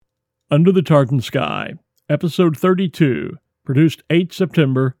Under the Tartan Sky, Episode 32, produced 8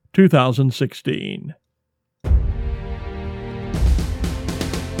 September 2016.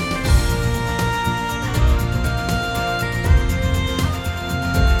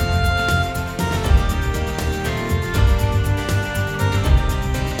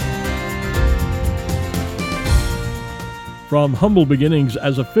 From humble beginnings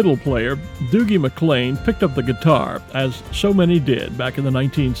as a fiddle player, Dougie MacLean picked up the guitar, as so many did back in the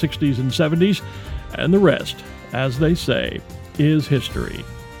 1960s and 70s, and the rest, as they say, is history.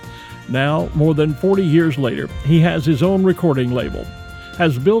 Now, more than 40 years later, he has his own recording label,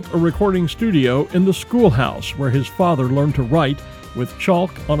 has built a recording studio in the schoolhouse where his father learned to write with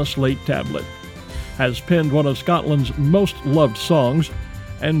chalk on a slate tablet, has penned one of Scotland's most loved songs,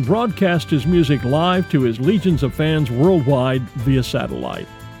 and broadcast his music live to his legions of fans worldwide via satellite.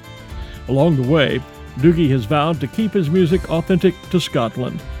 Along the way, Dougie has vowed to keep his music authentic to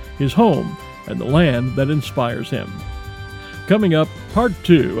Scotland, his home, and the land that inspires him. Coming up, Part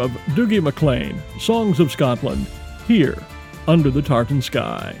 2 of Dougie MacLean, Songs of Scotland, here, Under the Tartan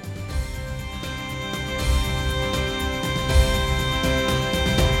Sky.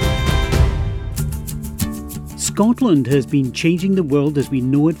 Scotland has been changing the world as we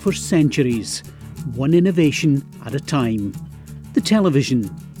know it for centuries, one innovation at a time. The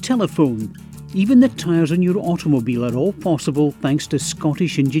television, telephone, even the tyres on your automobile are all possible thanks to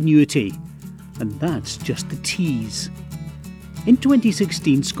Scottish ingenuity. And that's just the tease. In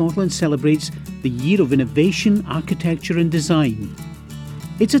 2016, Scotland celebrates the Year of Innovation, Architecture and Design.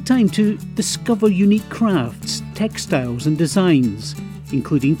 It's a time to discover unique crafts, textiles and designs,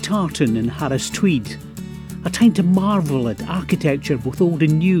 including tartan and Harris tweed. A time to marvel at architecture both old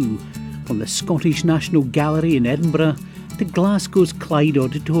and new, from the Scottish National Gallery in Edinburgh to Glasgow's Clyde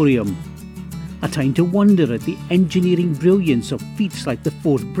Auditorium. A time to wonder at the engineering brilliance of feats like the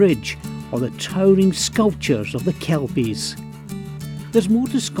Forth Bridge or the towering sculptures of the Kelpies. There's more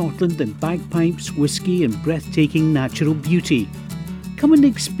to Scotland than bagpipes, whisky and breathtaking natural beauty. Come and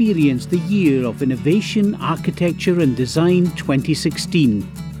experience the Year of Innovation, Architecture and Design 2016.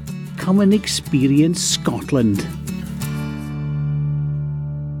 Come and experience Scotland.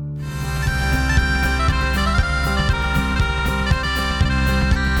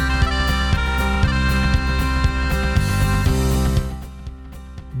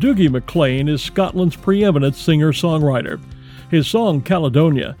 Dougie MacLean is Scotland's preeminent singer-songwriter. His song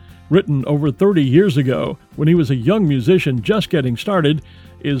Caledonia, written over 30 years ago when he was a young musician just getting started,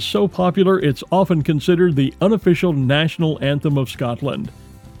 is so popular it's often considered the unofficial national anthem of Scotland.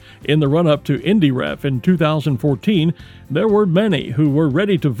 In the run-up to IndieRef in 2014, there were many who were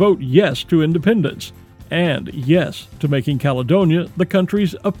ready to vote yes to independence, and yes to making Caledonia the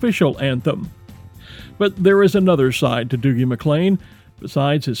country's official anthem. But there is another side to Dougie MacLean.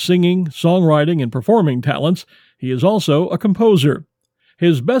 Besides his singing, songwriting, and performing talents, he is also a composer.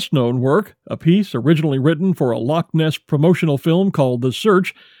 His best-known work, a piece originally written for a Loch Ness promotional film called The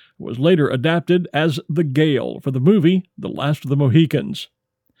Search, was later adapted as The Gale for the movie The Last of the Mohicans.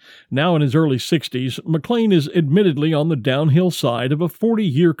 Now in his early 60s, MacLean is admittedly on the downhill side of a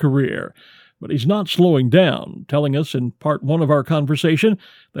 40-year career, but he's not slowing down, telling us in part 1 of our conversation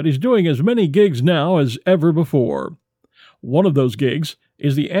that he's doing as many gigs now as ever before. One of those gigs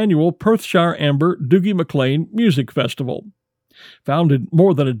is the annual Perthshire Amber Dougie MacLean Music Festival. Founded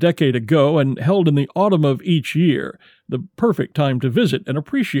more than a decade ago and held in the autumn of each year, the perfect time to visit and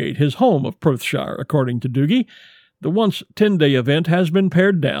appreciate his home of Perthshire, according to Dougie. The once 10-day event has been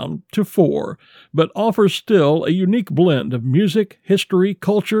pared down to 4, but offers still a unique blend of music, history,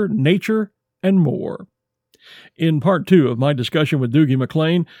 culture, nature, and more. In Part 2 of my discussion with Dougie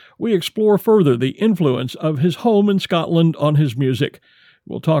MacLean, we explore further the influence of his home in Scotland on his music.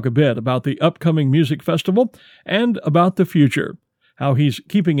 We'll talk a bit about the upcoming music festival and about the future, how he's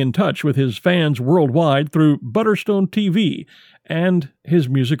keeping in touch with his fans worldwide through Butterstone TV, and his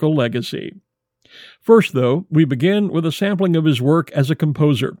musical legacy. First, though, we begin with a sampling of his work as a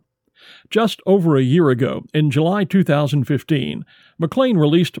composer. Just over a year ago, in July 2015, MacLean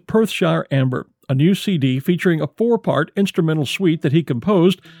released Perthshire Amber, a new CD featuring a 4-part instrumental suite that he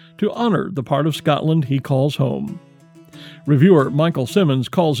composed to honor the part of Scotland he calls home. Reviewer Michael Simmons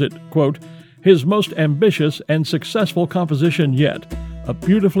calls it, quote, his most ambitious and successful composition yet, a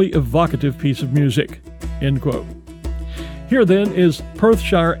beautifully evocative piece of music, end quote. Here then is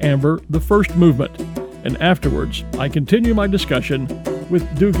Perthshire Amber, the first movement, and afterwards I continue my discussion with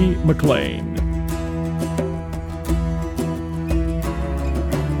Dougie MacLean.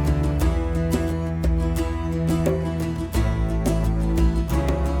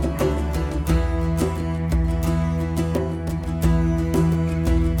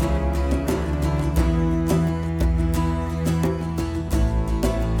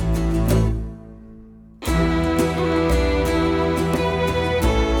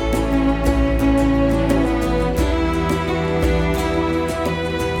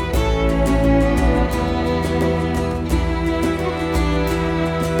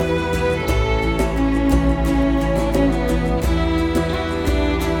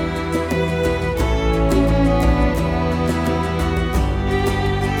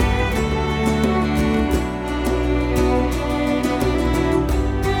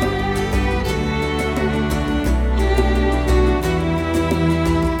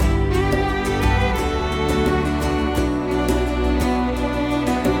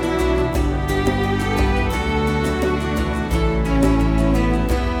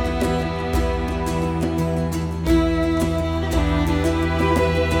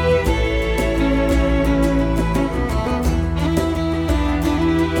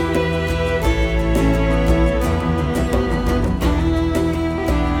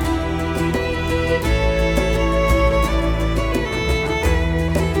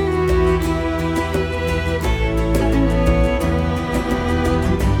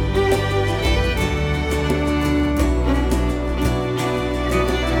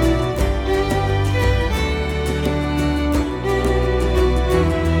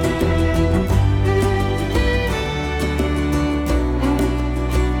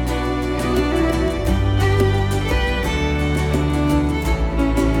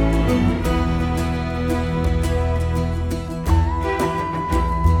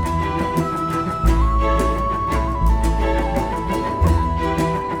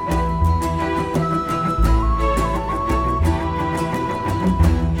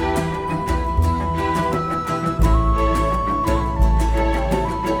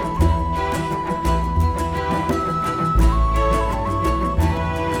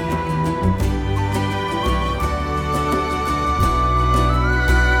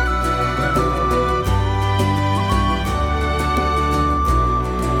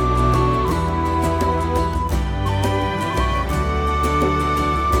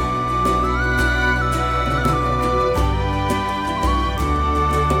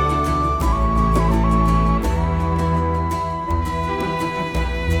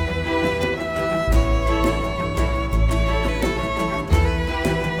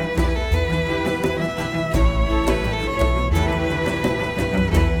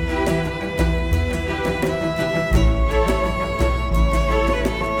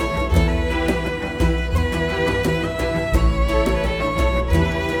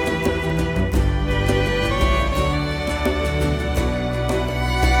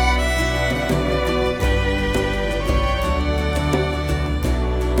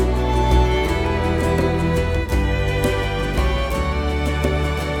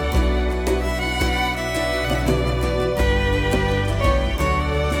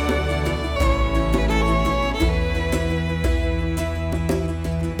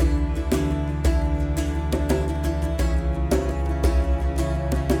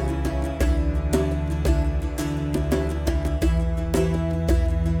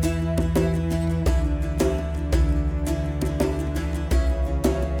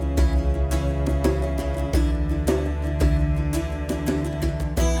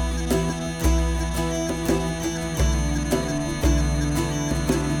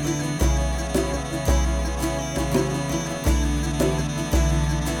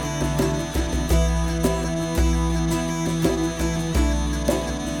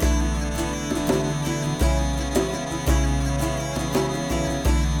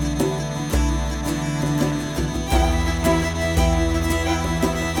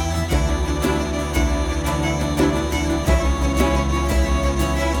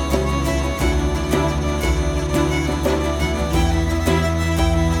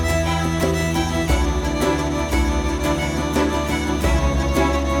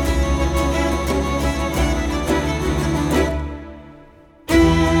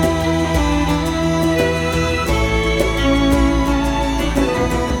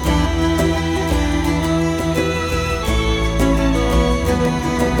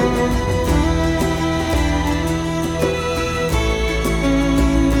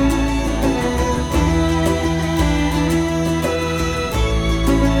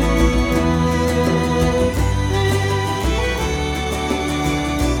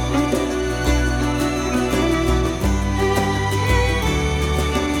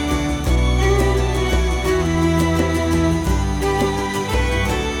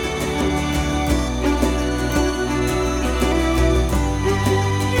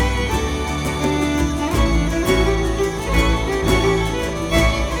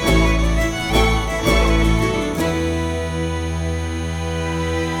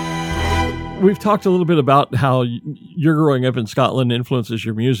 We've talked a little bit about how your growing up in Scotland influences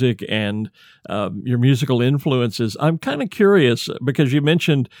your music and your musical influences. I'm kind of curious because you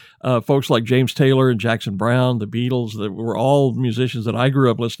mentioned folks like James Taylor and Jackson Browne, the Beatles, that were all musicians that I grew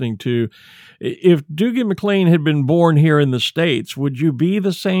up listening to. If Dougie MacLean had been born here in the States, would you be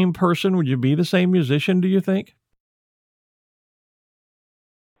the same person? Would you be the same musician, do you think?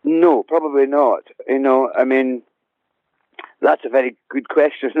 No, probably not. I mean, that's a very good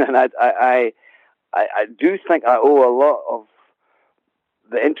question, and I do think I owe a lot of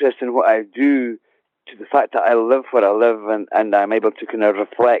the interest in what I do to the fact that I live where I live, and I'm able to kind of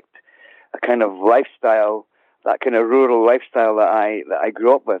reflect a kind of lifestyle, that kind of rural lifestyle that I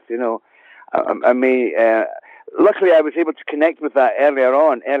grew up with. Luckily I was able to connect with that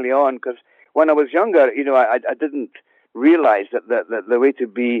early on, because when I was younger, I didn't realize that the way to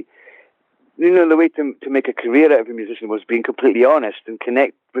be, the way to make a career out of a musician was being completely honest and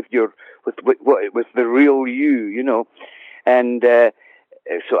connect with with the real you, and so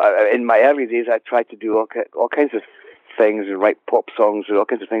in my early days I tried to do all kinds of things and write pop songs and all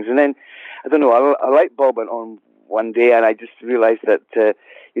kinds of things, and then I don't know, a light bulb went on one day, and I just realized that that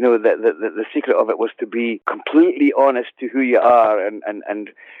the secret of it was to be completely honest to who you are and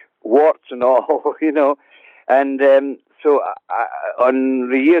warts and all, and so on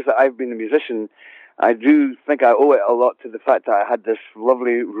the years that I've been a musician, I do think I owe it a lot to the fact that I had this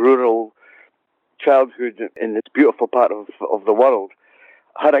lovely rural childhood in this beautiful part of the world.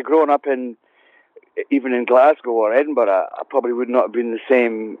 Had I grown up even in Glasgow or Edinburgh, I probably would not have been the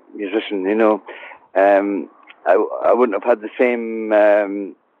same musician, I wouldn't have had the same, I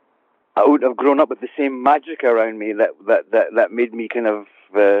wouldn't have grown up with the same magic around me that made me kind of,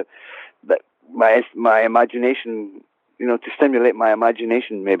 that my imagination, to stimulate my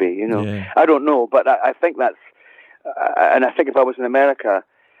imagination, maybe, Yeah. I don't know, but I think that's, and I think if I was in America,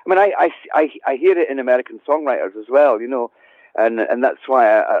 I mean, I hear it in American songwriters as well, and that's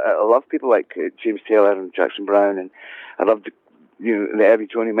why I love people like James Taylor and Jackson Browne, and I love the early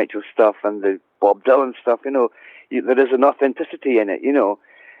Joni Mitchell stuff and the Bob Dylan stuff. There is an authenticity in it.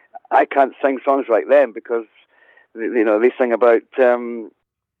 I can't sing songs like them because they sing about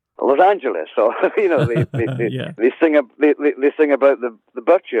Los Angeles, or Yeah. they sing about the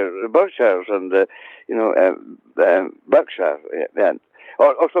Berkshires and Berkshire,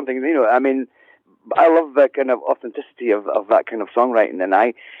 or something. I mean, I love the kind of authenticity of that kind of songwriting, and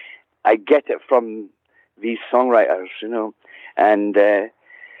I get it from these songwriters, and I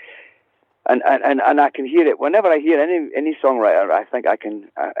can hear it whenever I hear any songwriter. I think I can.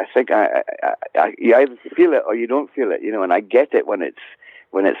 I think you either feel it or you don't feel it, and I get it when it's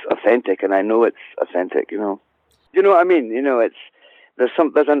authentic, and I know it's authentic, You know what I mean? There's a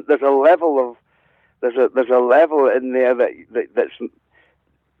level in there that's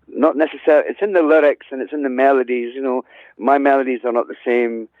not necessarily. It's in the lyrics and it's in the melodies. My melodies are not the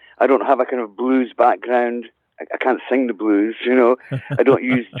same. I don't have a kind of blues background. I can't sing the blues. I don't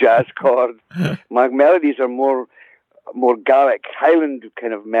use jazz chords. My melodies are more Gaelic Highland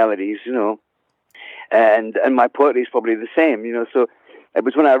kind of melodies. And my poetry is probably the same. So it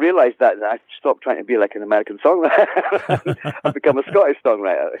was when I realized that I stopped trying to be like an American songwriter. I've become a Scottish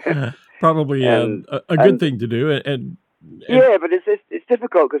songwriter. Probably a good thing to do. And yeah, but it's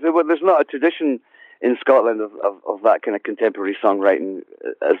difficult because there's not a tradition in Scotland of that kind of contemporary songwriting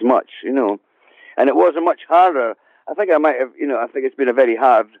as much, And it was a much harder. I think I might have, I think it's been a very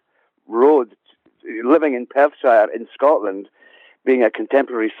hard road living in Perthshire in Scotland, being a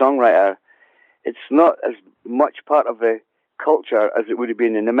contemporary songwriter. It's not as much part of the culture as it would have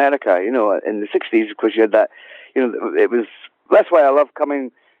been in America, in the 60s, because you had that, that's why I love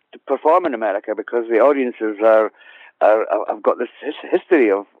coming to perform in America, because the audiences I've got this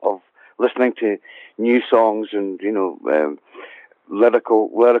history of listening to new songs and,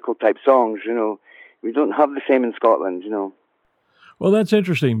 lyrical type songs, we don't have the same in Scotland, Well, that's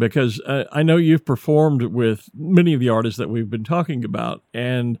interesting because I know you've performed with many of the artists that we've been talking about,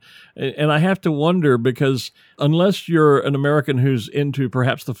 and I have to wonder because unless you're an American who's into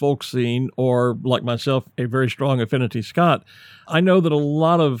perhaps the folk scene or, like myself, a very strong affinity Scot, I know that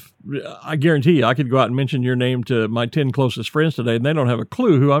I guarantee you, I could go out and mention your name to my 10 closest friends today, and they don't have a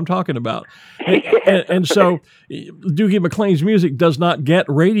clue who I'm talking about. And so Dougie MacLean's music does not get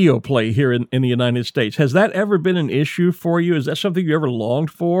radio play here in the United States. Has that ever been an issue for you? Is that something you ever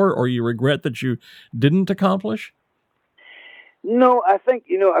longed for or you regret that you didn't accomplish? No, I think,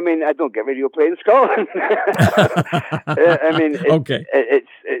 I don't get radio play in Scotland. Okay.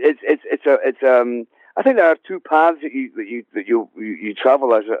 I think there are two paths that you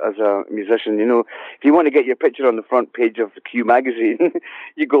travel as a musician. You know, if you want to get your picture on the front page of the Q magazine,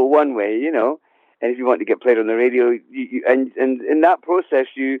 you go one way. You know, and if you want to get played on the radio, and in that process,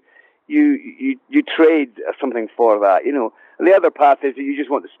 you trade something for that. You know, and the other path is that you just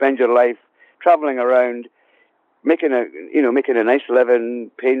want to spend your life traveling around, making a nice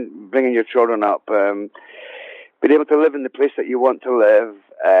living, bringing your children up, being able to live in the place that you want to live,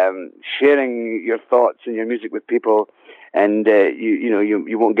 sharing your thoughts and your music with people, and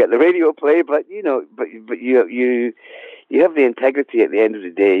you won't get the radio play, but you have the integrity at the end of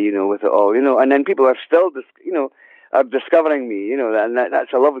the day, you know, with it all, you know, and then people are still are discovering me, you know, and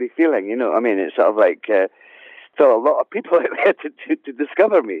that's a lovely feeling, you know. I mean, it's sort of like still a lot of people out there to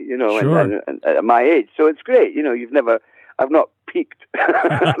discover me, you know, sure. and at my age, so it's great, you know. I've not peaked, or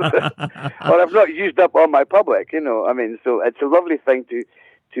I've not used up all my public, you know. I mean, so it's a lovely thing to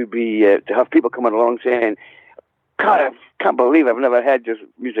have people coming along saying, "God, I can't believe I've never heard your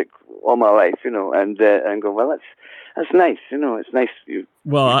music all my life," you know, and go, "Well, that's nice, you know. It's nice."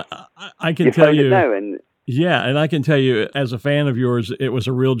 I can tell you now, and yeah, and I can tell you, as a fan of yours, it was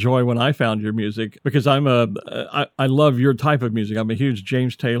a real joy when I found your music, because I love your type of music. I'm a huge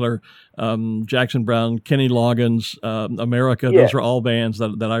James Taylor, Jackson Browne, Kenny Loggins, America. Yeah. Those are all bands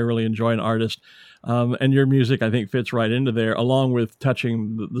that I really enjoy, an artist. And your music, I think, fits right into there, along with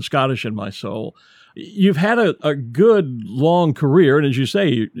touching the Scottish in my soul. You've had a good, long career, and as you say,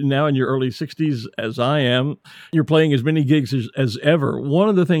 you're now in your early 60s, as I am. You're playing as many gigs as ever. One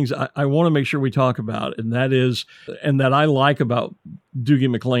of the things I want to make sure we talk about, and that I like about Dougie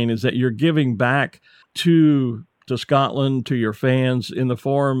MacLean, is that you're giving back to Scotland, to your fans, in the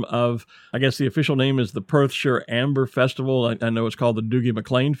form of, I guess the official name is the Perthshire Amber Festival. I know it's called the Dougie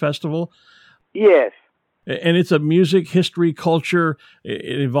MacLean Festival. yes. And it's a music, history, culture.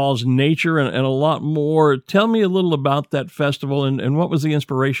 It involves nature and a lot more. Tell me a little about that festival and what was the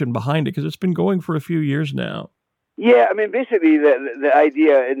inspiration behind it, because it's been going for a few years now. Yeah, I mean, basically the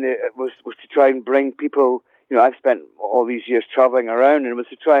idea was to try and bring people. You know, I've spent all these years traveling around, and it was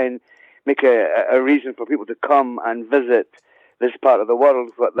to try and make a reason for people to come and visit this part of the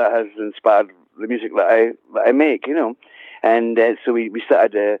world that has inspired the music that I make. You know, and so we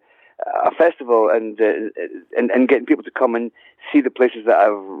started a festival and getting people to come and see the places that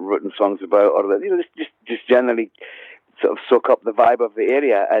I've written songs about, or that, you know, just generally sort of soak up the vibe of the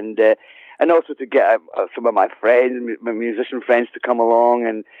area, and also to get some of my friends, my musician friends, to come along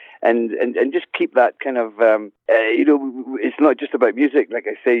and just keep that kind of you know, it's not just about music, like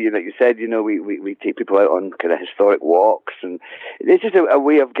I say, like you said, you know, we take people out on kind of historic walks, and it's just a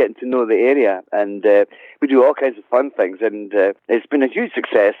way of getting to know the area, and we do all kinds of fun things, and it's been a huge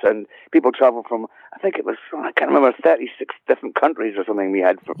success, and people travel from, I think it was, I can't remember, 36 different countries or something we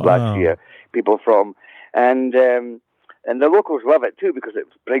had for last year, people from, and the locals love it too, because it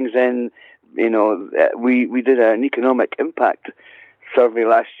brings in, you know, we did an economic impact survey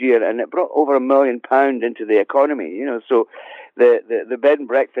last year, and it brought over £1 million into the economy, you know, so the bed and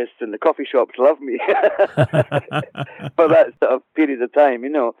breakfasts and the coffee shops love me for that sort of period of time, you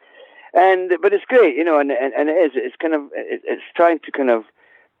know, but it's great, you know, and it's kind of, it's trying to kind of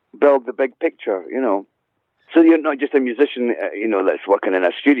build the big picture, you know. So you're not just a musician, you know, that's working in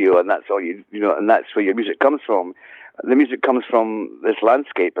a studio and that's all you know, and that's where your music comes from. The music comes from this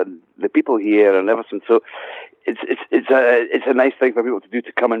landscape and the people here and everything. So it's a nice thing for people to do,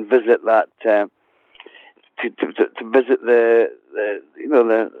 to come and visit that, to visit the you know,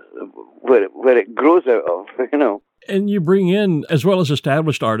 the where it grows out of, you know. And you bring in, as well as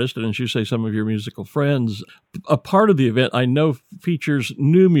established artists, and as you say, some of your musical friends. A part of the event, I know, features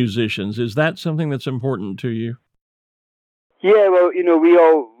new musicians. Is that something that's important to you? Yeah, well, you know,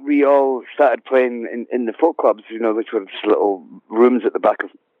 we all started playing in the folk clubs, you know, which were just little rooms at the back of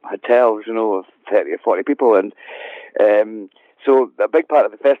hotels, you know, of 30 or 40 people, and so a big part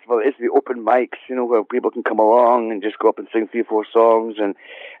of the festival is the open mics, you know, where people can come along and just go up and sing 3 or 4 songs, and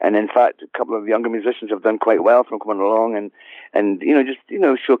in fact, a couple of younger musicians have done quite well from coming along and you know, just, you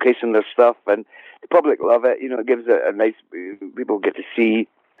know, showcasing their stuff, and the public love it. You know, it gives a nice, people get to see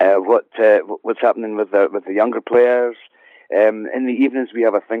what's happening with the younger players. In the evenings, we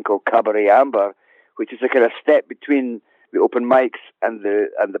have a thing called Cabaret Amber, which is a kind of step between the open mics and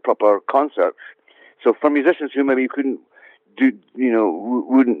the proper concerts. So for musicians who maybe couldn't do, you know,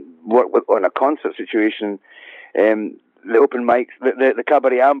 wouldn't work on a concert situation, the open mics, the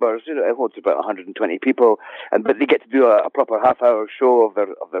Cabaret Ambers, you know, it holds about 120 people, but they get to do a proper half-hour show of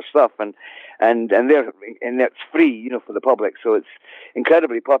their stuff, and it's free, you know, for the public. So it's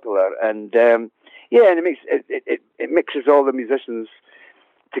incredibly popular, and yeah, and it mixes all the musicians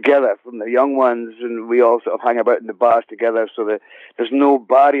together from the young ones, and we all sort of hang about in the bars together, so that there's no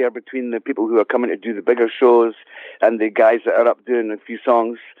barrier between the people who are coming to do the bigger shows and the guys that are up doing a few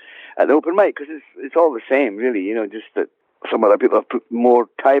songs at the open mic, because it's all the same, really, just that some other people have put more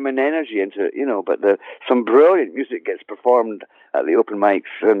time and energy into it, but some brilliant music gets performed at the open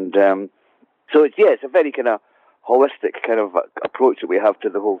mics, and so it's a very kind of holistic kind of approach that we have to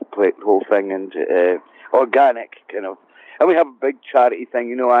the whole thing, and organic kind of. And we have a big charity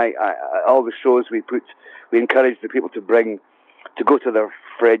thing, I all the shows we encourage the people to go to their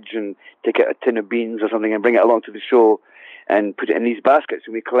fridge and take out a tin of beans or something and bring it along to the show and put it in these baskets,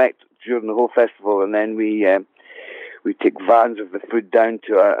 and we collect during the whole festival, and then we take vans of the food down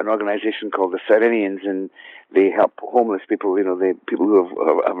to an organisation called the Cyrenians, and they help homeless people, the people who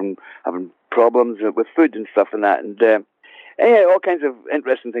are having problems with food and stuff and that, and all kinds of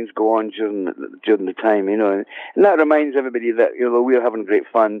interesting things go on during the time, and that reminds everybody that we're having great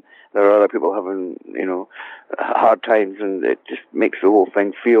fun. There are other people having hard times, and it just makes the whole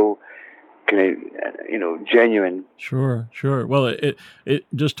thing feel kind of genuine. Sure. Well, it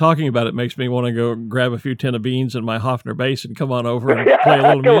just talking about it makes me want to go grab a few tin of beans and my Hofner bass and come on over and play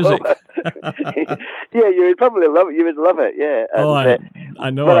a little music. Yeah, you would probably love it. You would love it. Yeah. And, I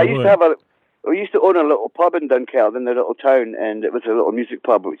know. But I used to have we used to own a little pub in Dunkeld, in the little town, and it was a little music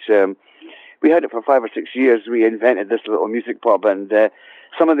pub, which we had it for 5 or 6 years. We invented this little music pub, and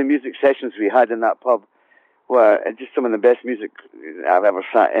some of the music sessions we had in that pub were just some of the best music I've ever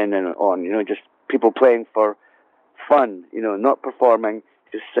sat in and on. Just people playing for fun. Not performing,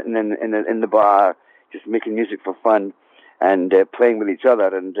 just sitting in the bar, just making music for fun, and playing with each other.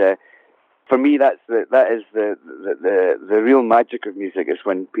 And for me, that is the real magic of music, is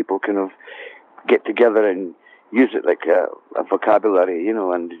when people kind of get together and use it like a vocabulary,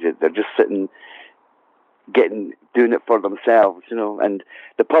 and they're just sitting, doing it for themselves, and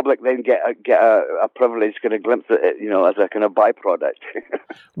the public then get a privileged kind of glimpse at it, as a kind of byproduct.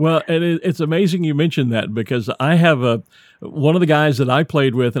 Well, and it's amazing you mentioned that, because I have one of the guys that I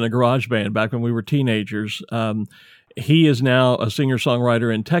played with in a garage band back when we were teenagers. He is now a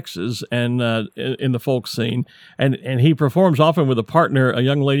singer-songwriter in Texas and in the folk scene, and he performs often with a partner, a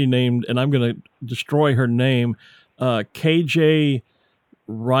young lady named, and I'm going to destroy her name, KJ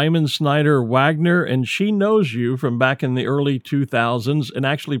Ryman Snyder Wagner, and she knows you from back in the early 2000s and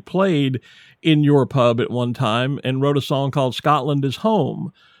actually played in your pub at one time and wrote a song called "Scotland Is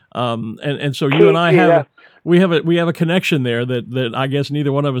Home." And so you and I have a connection there that I guess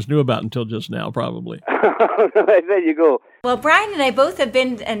neither one of us knew about until just now, probably. There you go. Well, Brian and I both have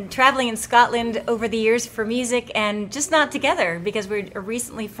been traveling in Scotland over the years for music, and just not together, because we're a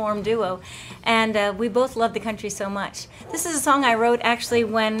recently formed duo, and we both love the country so much. This is a song I wrote actually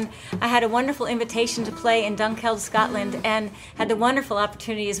when I had a wonderful invitation to play in Dunkeld, Scotland, and had the wonderful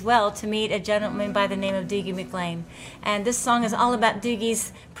opportunity as well to meet a gentleman by the name of Dougie MacLean. And this song is all about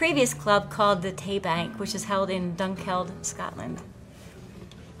Dougie's previous club called the Tay Bank, which is held in Dunkeld, Scotland.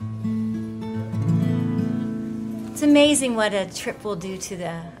 It's amazing what a trip will do to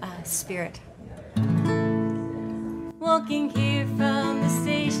the spirit. Walking here from the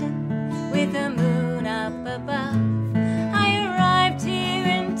station with the moon up above, I arrived here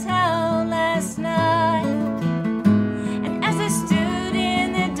in town last night, and as I stood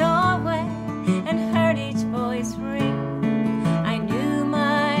in the doorway and heard each voice ring, I knew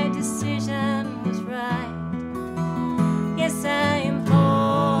my decision was right. Yes, I am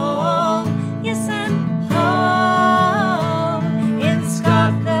home. Yes, I'm home.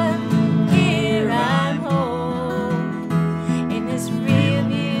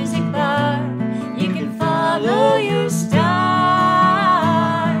 Follow your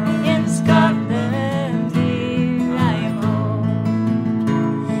star in Scotland. Here I am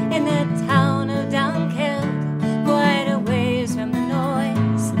home in the town of Dunkeld, quite a ways from the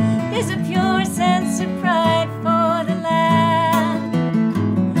noise. There's a pure sense of pride for the land.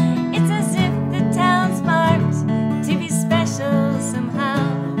 It's as if the town's marked to be special somehow,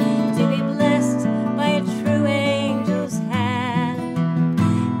 to be blessed by a true angel's hand.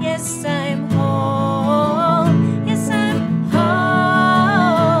 Yes, I'm home.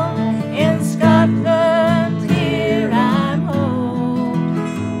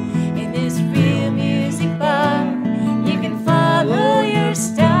 Follow your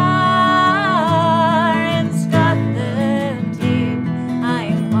star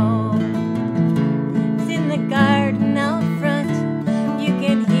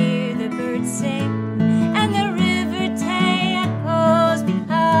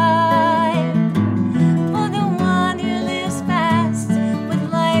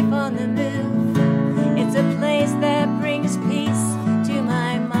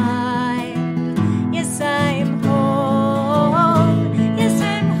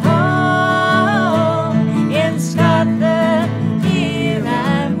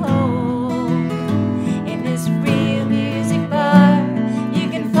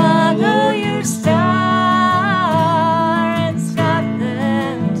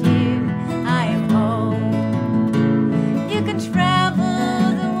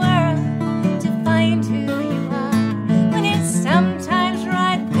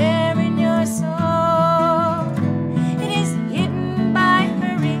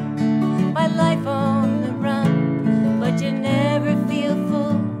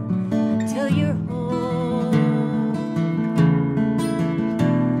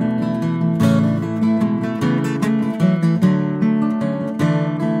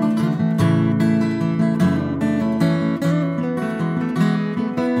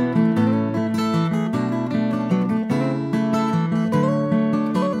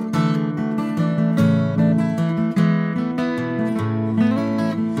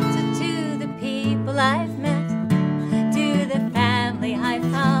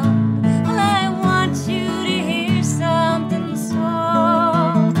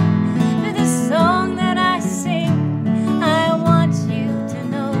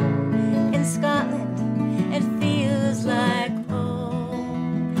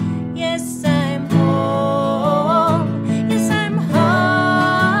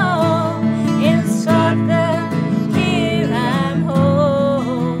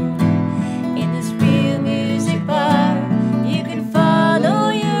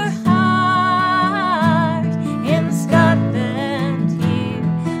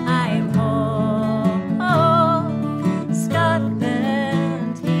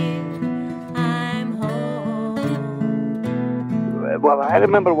Well, I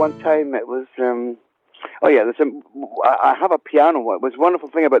remember one time it was. Oh yeah, I have a piano. What was wonderful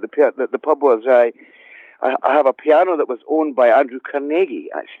thing about the pub was I have a piano that was owned by Andrew Carnegie.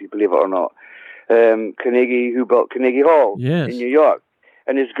 Actually, believe it or not, Carnegie, who built Carnegie Hall in New York,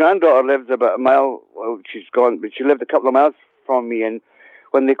 and his granddaughter lives about a mile. Well, she's gone, but she lived a couple of miles from me. And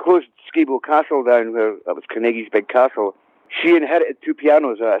when they closed Skibo Castle down, where that was Carnegie's big castle, she inherited two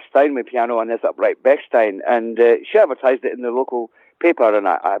pianos, a Steinway piano and this upright Bechstein, and she advertised it in the local paper, and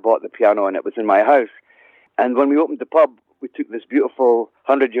I bought the piano, and it was in my house. And when we opened the pub, we took this beautiful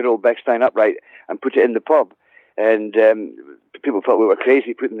 100-year-old Bechstein upright and put it in the pub. And people thought we were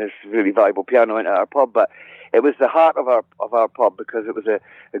crazy putting this really valuable piano into our pub, but it was the heart of our pub because it was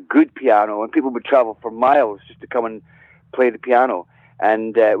a good piano, and people would travel for miles just to come and play the piano.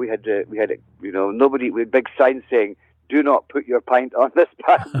 And we had nobody with big signs saying, "Do not put your pint on this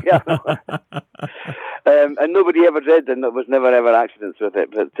piano." And nobody ever did, and there was never ever accidents with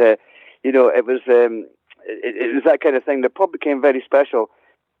it. But it was it was that kind of thing. The pub became very special,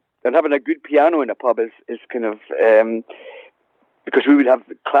 and having a good piano in a pub is kind of because we would have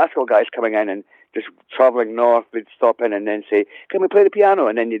classical guys coming in and just traveling north. We'd stop in and then say, "Can we play the piano?"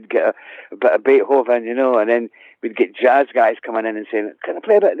 And then you'd get a bit of Beethoven, and then we'd get jazz guys coming in and saying, "Can I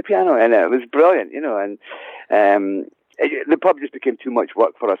play a bit of the piano?" And it was brilliant, and the pub just became too much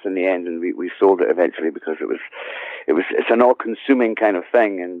work for us in the end, and we sold it eventually because it's an all-consuming kind of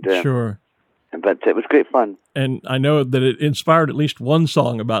thing, and sure. But it was great fun. And I know that it inspired at least one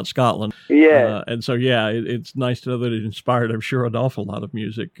song about Scotland. Yeah. And so, it's nice to know that it inspired, I'm sure, an awful lot of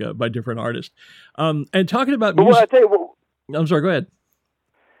music by different artists. And talking about music... Well, I tell you what... I'm sorry, go ahead.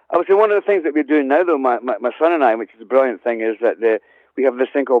 I would say one of the things that we're doing now, though, my son and I, which is a brilliant thing, is that we have this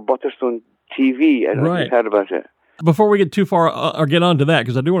thing called Butterstone TV. I don't know if you've heard about it. Before we get too far or get on to that,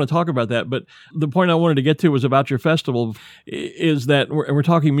 because I do want to talk about that, but the point I wanted to get to was about your festival, is that we're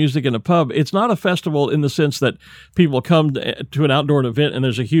talking music in a pub. It's not a festival in the sense that people come to an outdoor event and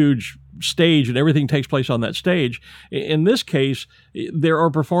there's a huge stage and everything takes place on that stage. In this case, there are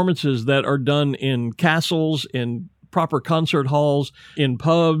performances that are done in castles, in proper concert halls, in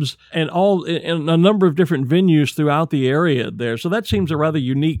pubs, and all in a number of different venues throughout the area there. So that seems a rather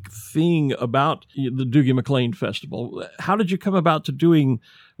unique thing about the Dougie MacLean Festival. How did you come about to doing?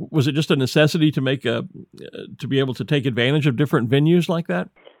 Was it just a necessity to to be able to take advantage of different venues like that?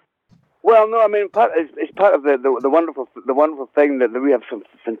 Well, no, I mean, it's part of the wonderful thing that we have some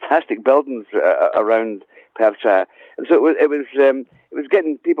fantastic buildings around Perthshire, and so it was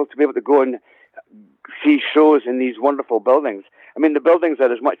getting people to be able to go and see shows in these wonderful buildings. I mean, the buildings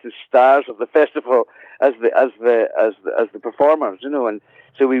are as much the stars of the festival as the performers, and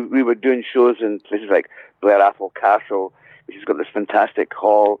so we were doing shows in places like Blair Athol Castle, which has got this fantastic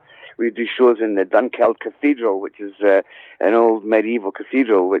hall. We do shows in the Dunkeld Cathedral, which is an old medieval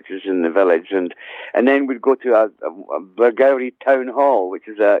cathedral, which is in the village, and then we'd go to a Bergowrie Town Hall, which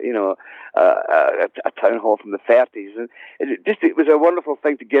is a town hall from the 30s, and it was a wonderful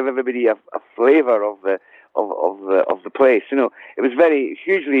thing to give everybody a flavour of the place. It was very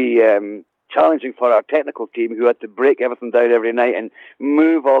hugely challenging for our technical team, who had to break everything down every night and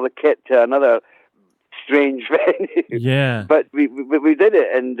move all the kit to another strange venue. Yeah. But we did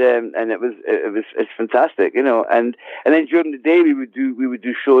it, and it's fantastic, and then during the day we would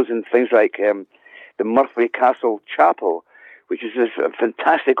do shows in things like the Murphy Castle Chapel, which is this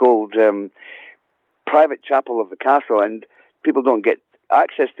fantastic old private chapel of the castle, and people don't get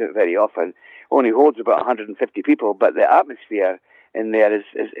access to it very often. Only holds about 150 people, but the atmosphere in there is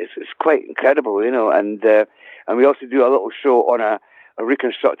quite incredible, and we also do a little show on a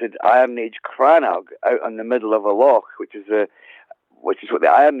reconstructed Iron Age crannog out on the middle of a loch, which is what the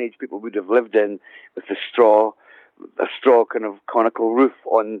Iron Age people would have lived in, with a straw kind of conical roof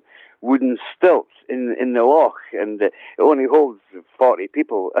on wooden stilts in the loch, and it only holds 40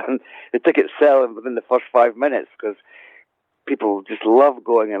 people, and the tickets sell within the first 5 minutes because people just love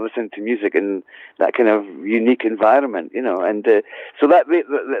going and listening to music in that kind of unique environment, and so that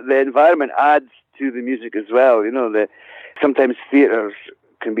the environment adds to the music as well. Sometimes theatres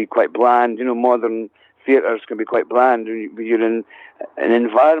can be quite bland. Modern theatres can be quite bland. When you're in an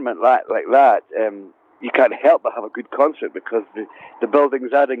environment like that, you can't help but have a good concert because the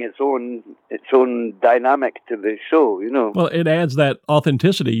building's adding its own dynamic to the show. Well, it adds that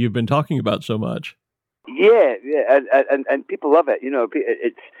authenticity you've been talking about so much. Yeah, and people love it.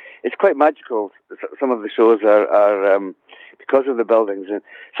 It's quite magical. Some of the shows are because of the buildings, and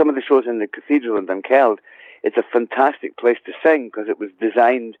some of the shows in the cathedral in Dunkeld. It's a fantastic place to sing because it was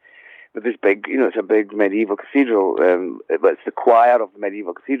designed with this big, it's a big medieval cathedral. It's the choir of the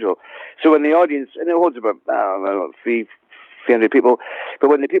medieval cathedral. So when the audience, and it holds about 300, 300 people. But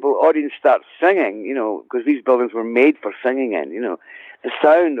when the audience starts singing, because these buildings were made for singing in, the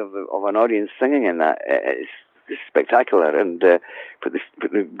sound of an audience singing in that is just spectacular, and put the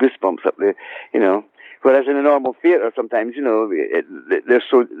goosebumps up the, Whereas in a normal theatre, sometimes, they're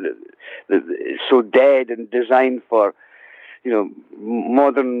so dead and designed for,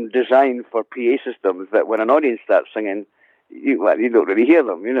 modern design for PA systems that when an audience starts singing, you don't really hear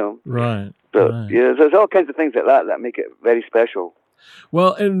them, Right. So, right. yeah, there's all kinds of things like that make it very special.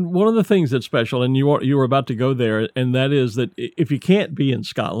 Well, and one of the things that's special, and you were about to go there, and that is that if you can't be in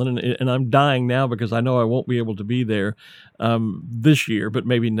Scotland, and I'm dying now because I know I won't be able to be there this year, but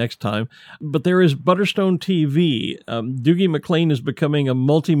maybe next time. But there is Butterstone TV. Dougie MacLean is becoming a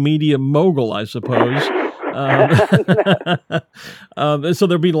multimedia mogul, I suppose. So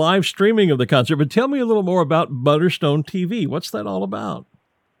there'll be live streaming of the concert. But tell me a little more about Butterstone TV. What's that all about?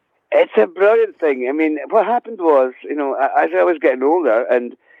 It's a brilliant thing. I mean, what happened was, as I was getting older,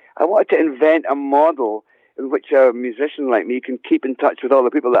 and I wanted to invent a model in which a musician like me can keep in touch with all the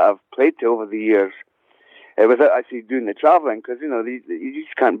people that I've played to over the years, without actually doing the traveling, because, you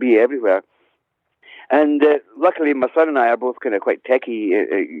just can't be everywhere. And luckily, my son and I are both kind of quite techie,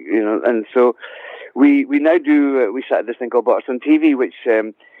 and so we now do, we started this thing called Butterstone TV, which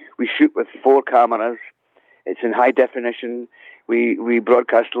we shoot with 4 cameras. It's in high definition. We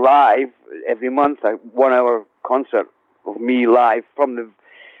broadcast live every month, a 1-hour concert of me live from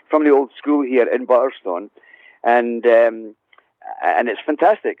the old school here in Butterstone, and it's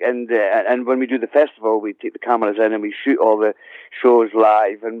fantastic. And when we do the festival, we take the cameras in and we shoot all the shows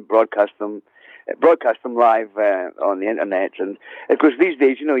live and broadcast them live on the internet. And of course, these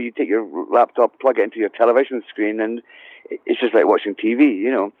days, you take your laptop, plug it into your television screen, and it's just like watching TV,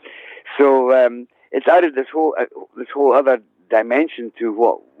 So it's added this whole other dimension to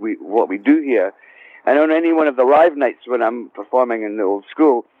what we do here. And on any one of the live nights when I'm performing in the old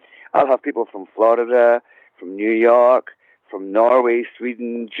school, I'll have people from Florida, from New York, from Norway,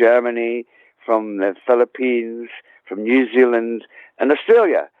 Sweden, Germany, from the Philippines, from New Zealand and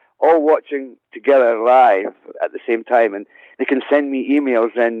Australia, all watching together live at the same time. And they can send me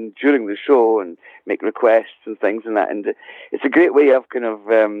emails in during the show and make requests and things and that. And it's a great way of kind of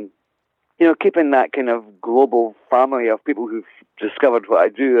keeping that kind of global family of people who've discovered what I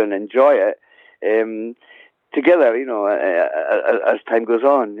do and enjoy it together, as time goes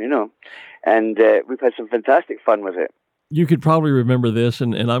on, And we've had some fantastic fun with it. You could probably remember this,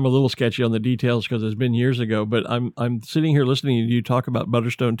 and I'm a little sketchy on the details because it's been years ago, but I'm sitting here listening to you talk about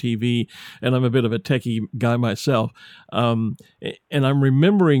Butterstone TV, and I'm a bit of a techie guy myself. And I'm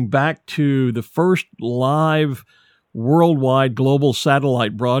remembering back to the first live worldwide global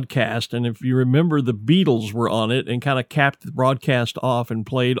satellite broadcast, and if you remember, the Beatles were on it and kind of capped the broadcast off and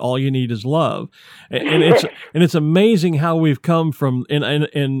played "All You Need Is Love," and it's amazing how we've come from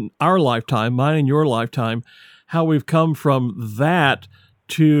in our lifetime, mine and your lifetime, how we've come from that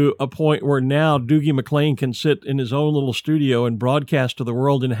to a point where now Dougie MacLean can sit in his own little studio and broadcast to the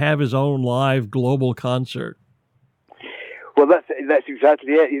world and have his own live global concert. Well, that's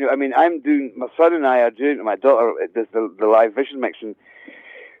exactly it. My son and I are doing it. My daughter does the live vision mixing.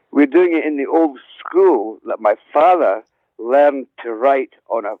 We're doing it in the old school that my father learned to write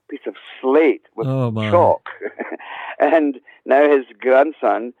on a piece of slate with chalk. And now his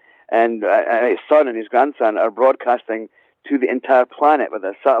grandson and his son and his grandson are broadcasting to the entire planet with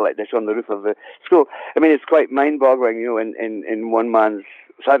a satellite dish on the roof of the school. I mean, it's quite mind-boggling, in one man's.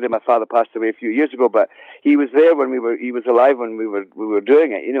 Sadly, my father passed away a few years ago, but he was there when he was alive when we were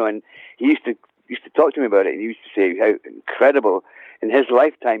doing it, and he used to talk to me about it, and he used to say how incredible in his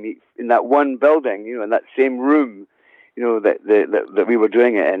lifetime, in that one building, in that same room, that we were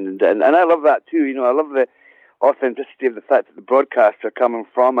doing it in, and I love that too. I love the authenticity of the fact that the broadcasts are coming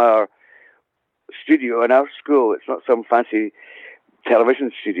from our studio in our school. It's not some fancy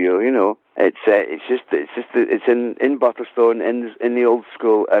television studio, It's in Butterstone in the old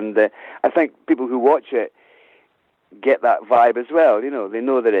school, and I think people who watch it get that vibe as well. They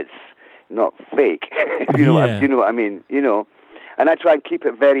know that it's not fake. You know what I mean? And I try and keep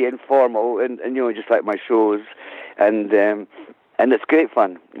it very informal, and just like my shows, and it's great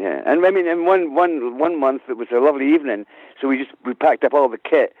fun. Yeah, and I mean, in one month it was a lovely evening, so we packed up all the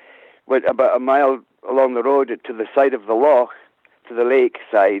kit, went about a mile along the road to the side of the loch, to the lake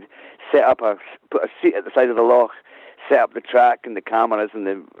side, put a seat at the side of the loch, set up the track and the cameras and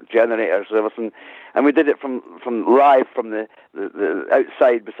the generators and everything, and we did it from live from the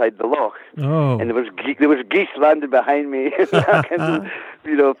outside beside the loch. Oh. And there was geese landing behind me, and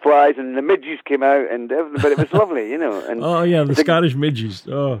flies, and the midges came out and everything, but it was lovely, And oh yeah, the Scottish midges.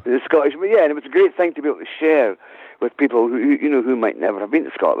 Oh, the Scottish, yeah, and it was a great thing to be able to share with people who might never have been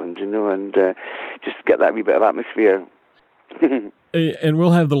to Scotland, and just get that wee bit of atmosphere. And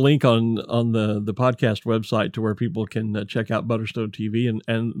we'll have the link on the podcast website to where people can check out Butterstone TV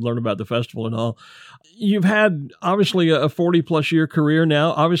and learn about the festival and all. You've had, obviously, a 40-plus year career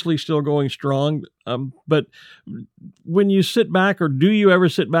now, obviously still going strong. But when you sit back, or do you ever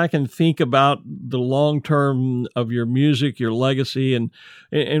sit back and think about the long term of your music, your legacy, and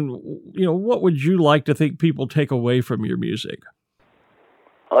what would you like to think people take away from your music?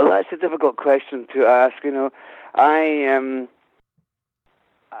 Well, that's a difficult question to ask.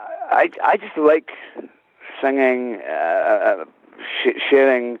 I just like singing,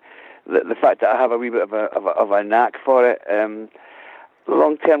 sharing the fact that I have a wee bit of a knack for it.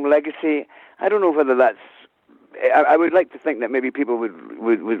 Long-term legacy, I don't know whether that's... I would like to think that maybe people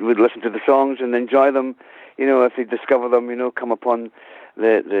would listen to the songs and enjoy them, if they discover them, come upon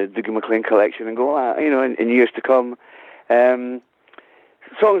the Dougie MacLean collection and go, in years to come.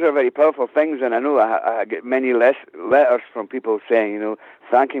 Songs are very powerful things, and I know I get many letters from people saying,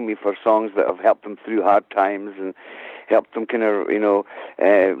 thanking me for songs that have helped them through hard times and helped them kind of,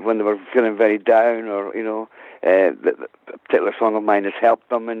 when they were feeling very down, or, a particular song of mine has helped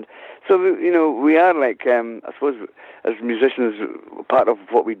them. And so, we are like, I suppose, as musicians, part of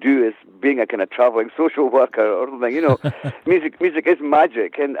what we do is being a kind of traveling social worker or something. Music is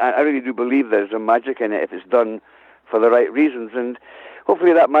magic, and I really do believe there's a magic in it if it's done for the right reasons. And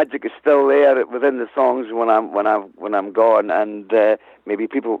hopefully that magic is still there within the songs when I'm gone, and maybe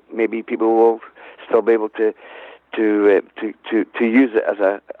people will still be able to use it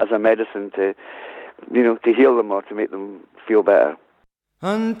as a medicine to heal them or to make them feel better.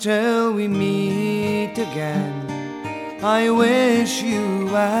 Until we meet again, I wish you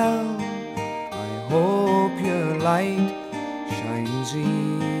well. I hope your light shines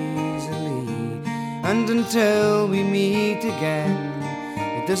easily, and until we meet again,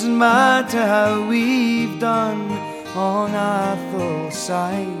 it doesn't matter how we've done on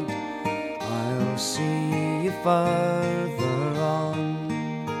Athelstane, I'll see you further on.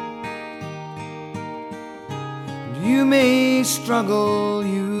 You may struggle,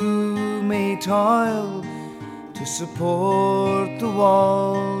 you may toil to support the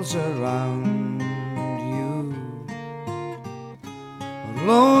walls around you, or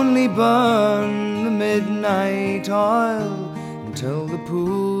only burn the midnight oil until the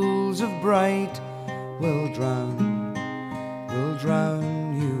pools of bright will drown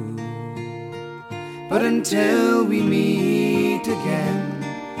you. But until we meet again,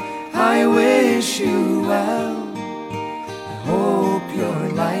 I wish you well. I hope your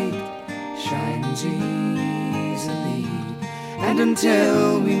light shines easily, and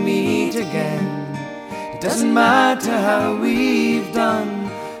until we meet again, it doesn't matter how we've done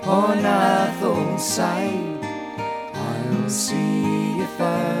on Athelstane, I'll see you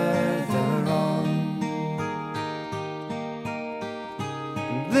further on.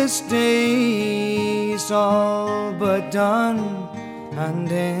 This day's all but done,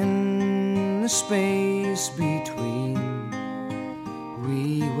 and in the space between,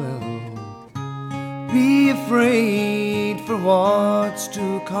 we will be afraid for what's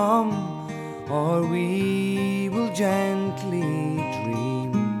to come, or we will gently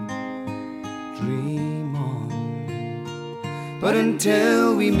dream on. But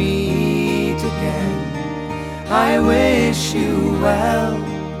until we meet again, I wish you well.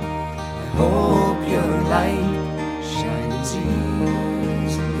 I hope your light shines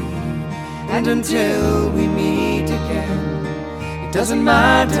easily, and until we meet again, it doesn't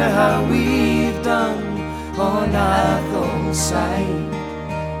matter how we've done on Athelstane,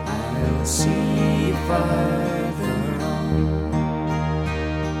 I'll see you further on.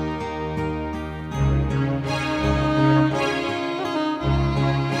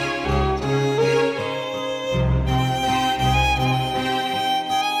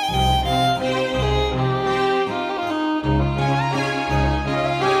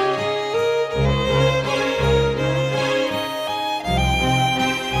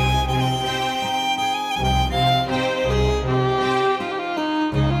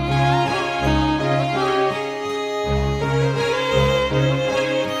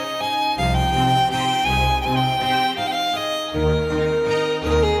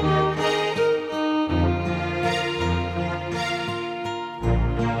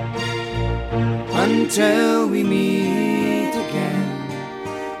 Until we meet again,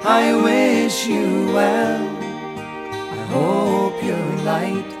 I wish you well. I hope your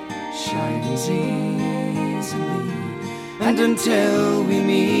light shines easily, and until we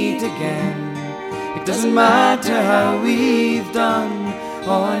meet again, it doesn't matter how we've done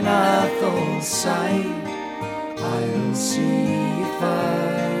on Athelstane, I'll see you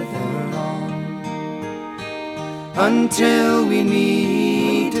further on. Until we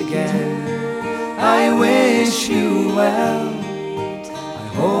meet again, I wish you well. I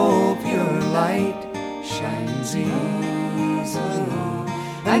hope your light shines easily.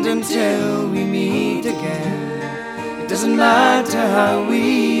 And until we meet again, it doesn't matter how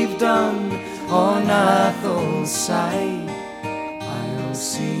we've done on Athel's side, I'll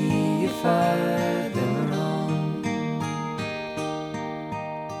see you further on.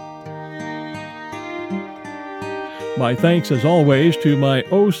 My thanks, as always, to my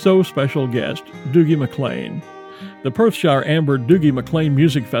oh-so-special guest, Dougie MacLean. The Perthshire Amber Dougie MacLean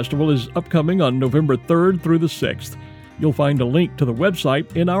Music Festival is upcoming on November 3rd through the 6th. You'll find a link to the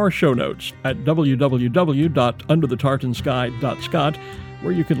website in our show notes at www.underthetartansky.scot,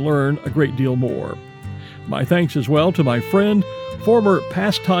 where you can learn a great deal more. My thanks as well to my friend, former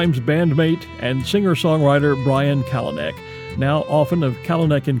Pastimes bandmate, and singer-songwriter Brian Kalanick, now often of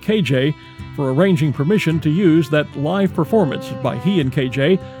Kalanick and KJ, for arranging permission to use that live performance by he and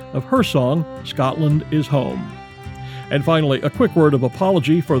KJ of her song, Scotland is Home. And finally, a quick word of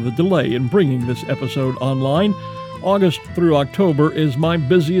apology for the delay in bringing this episode online. August through October is my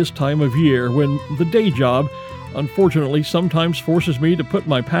busiest time of year, when the day job, unfortunately, sometimes forces me to put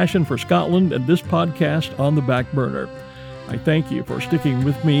my passion for Scotland and this podcast on the back burner. I thank you for sticking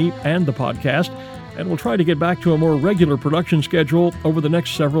with me and the podcast, and we'll try to get back to a more regular production schedule over the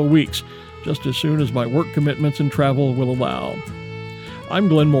next several weeks, just as soon as my work commitments and travel will allow. I'm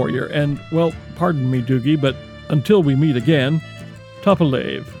Glenn Moyer, and, well, pardon me, Dougie, but until we meet again,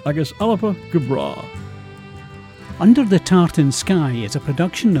 Tapalev, agus Alapa Gubra. Under the Tartan Sky is a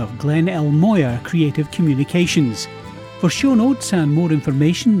production of Glenn L. Moyer Creative Communications. For show notes and more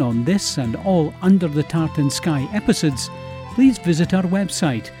information on this and all Under the Tartan Sky episodes, please visit our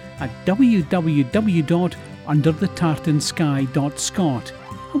website at www.underthetartansky.scot.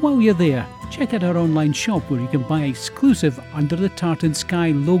 And while you're there, check out our online shop where you can buy exclusive Under the Tartan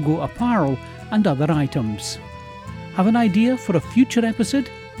Sky logo apparel and other items. Have an idea for a future episode?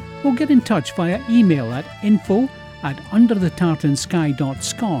 Or get in touch via email at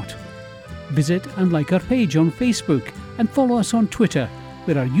info@underthetartansky.scot. Visit and like our page on Facebook and follow us on Twitter,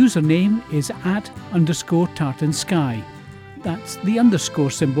 where our username is @_Tartansky. That's the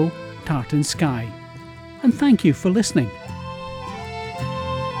underscore symbol, Tartan Sky. And thank you for listening.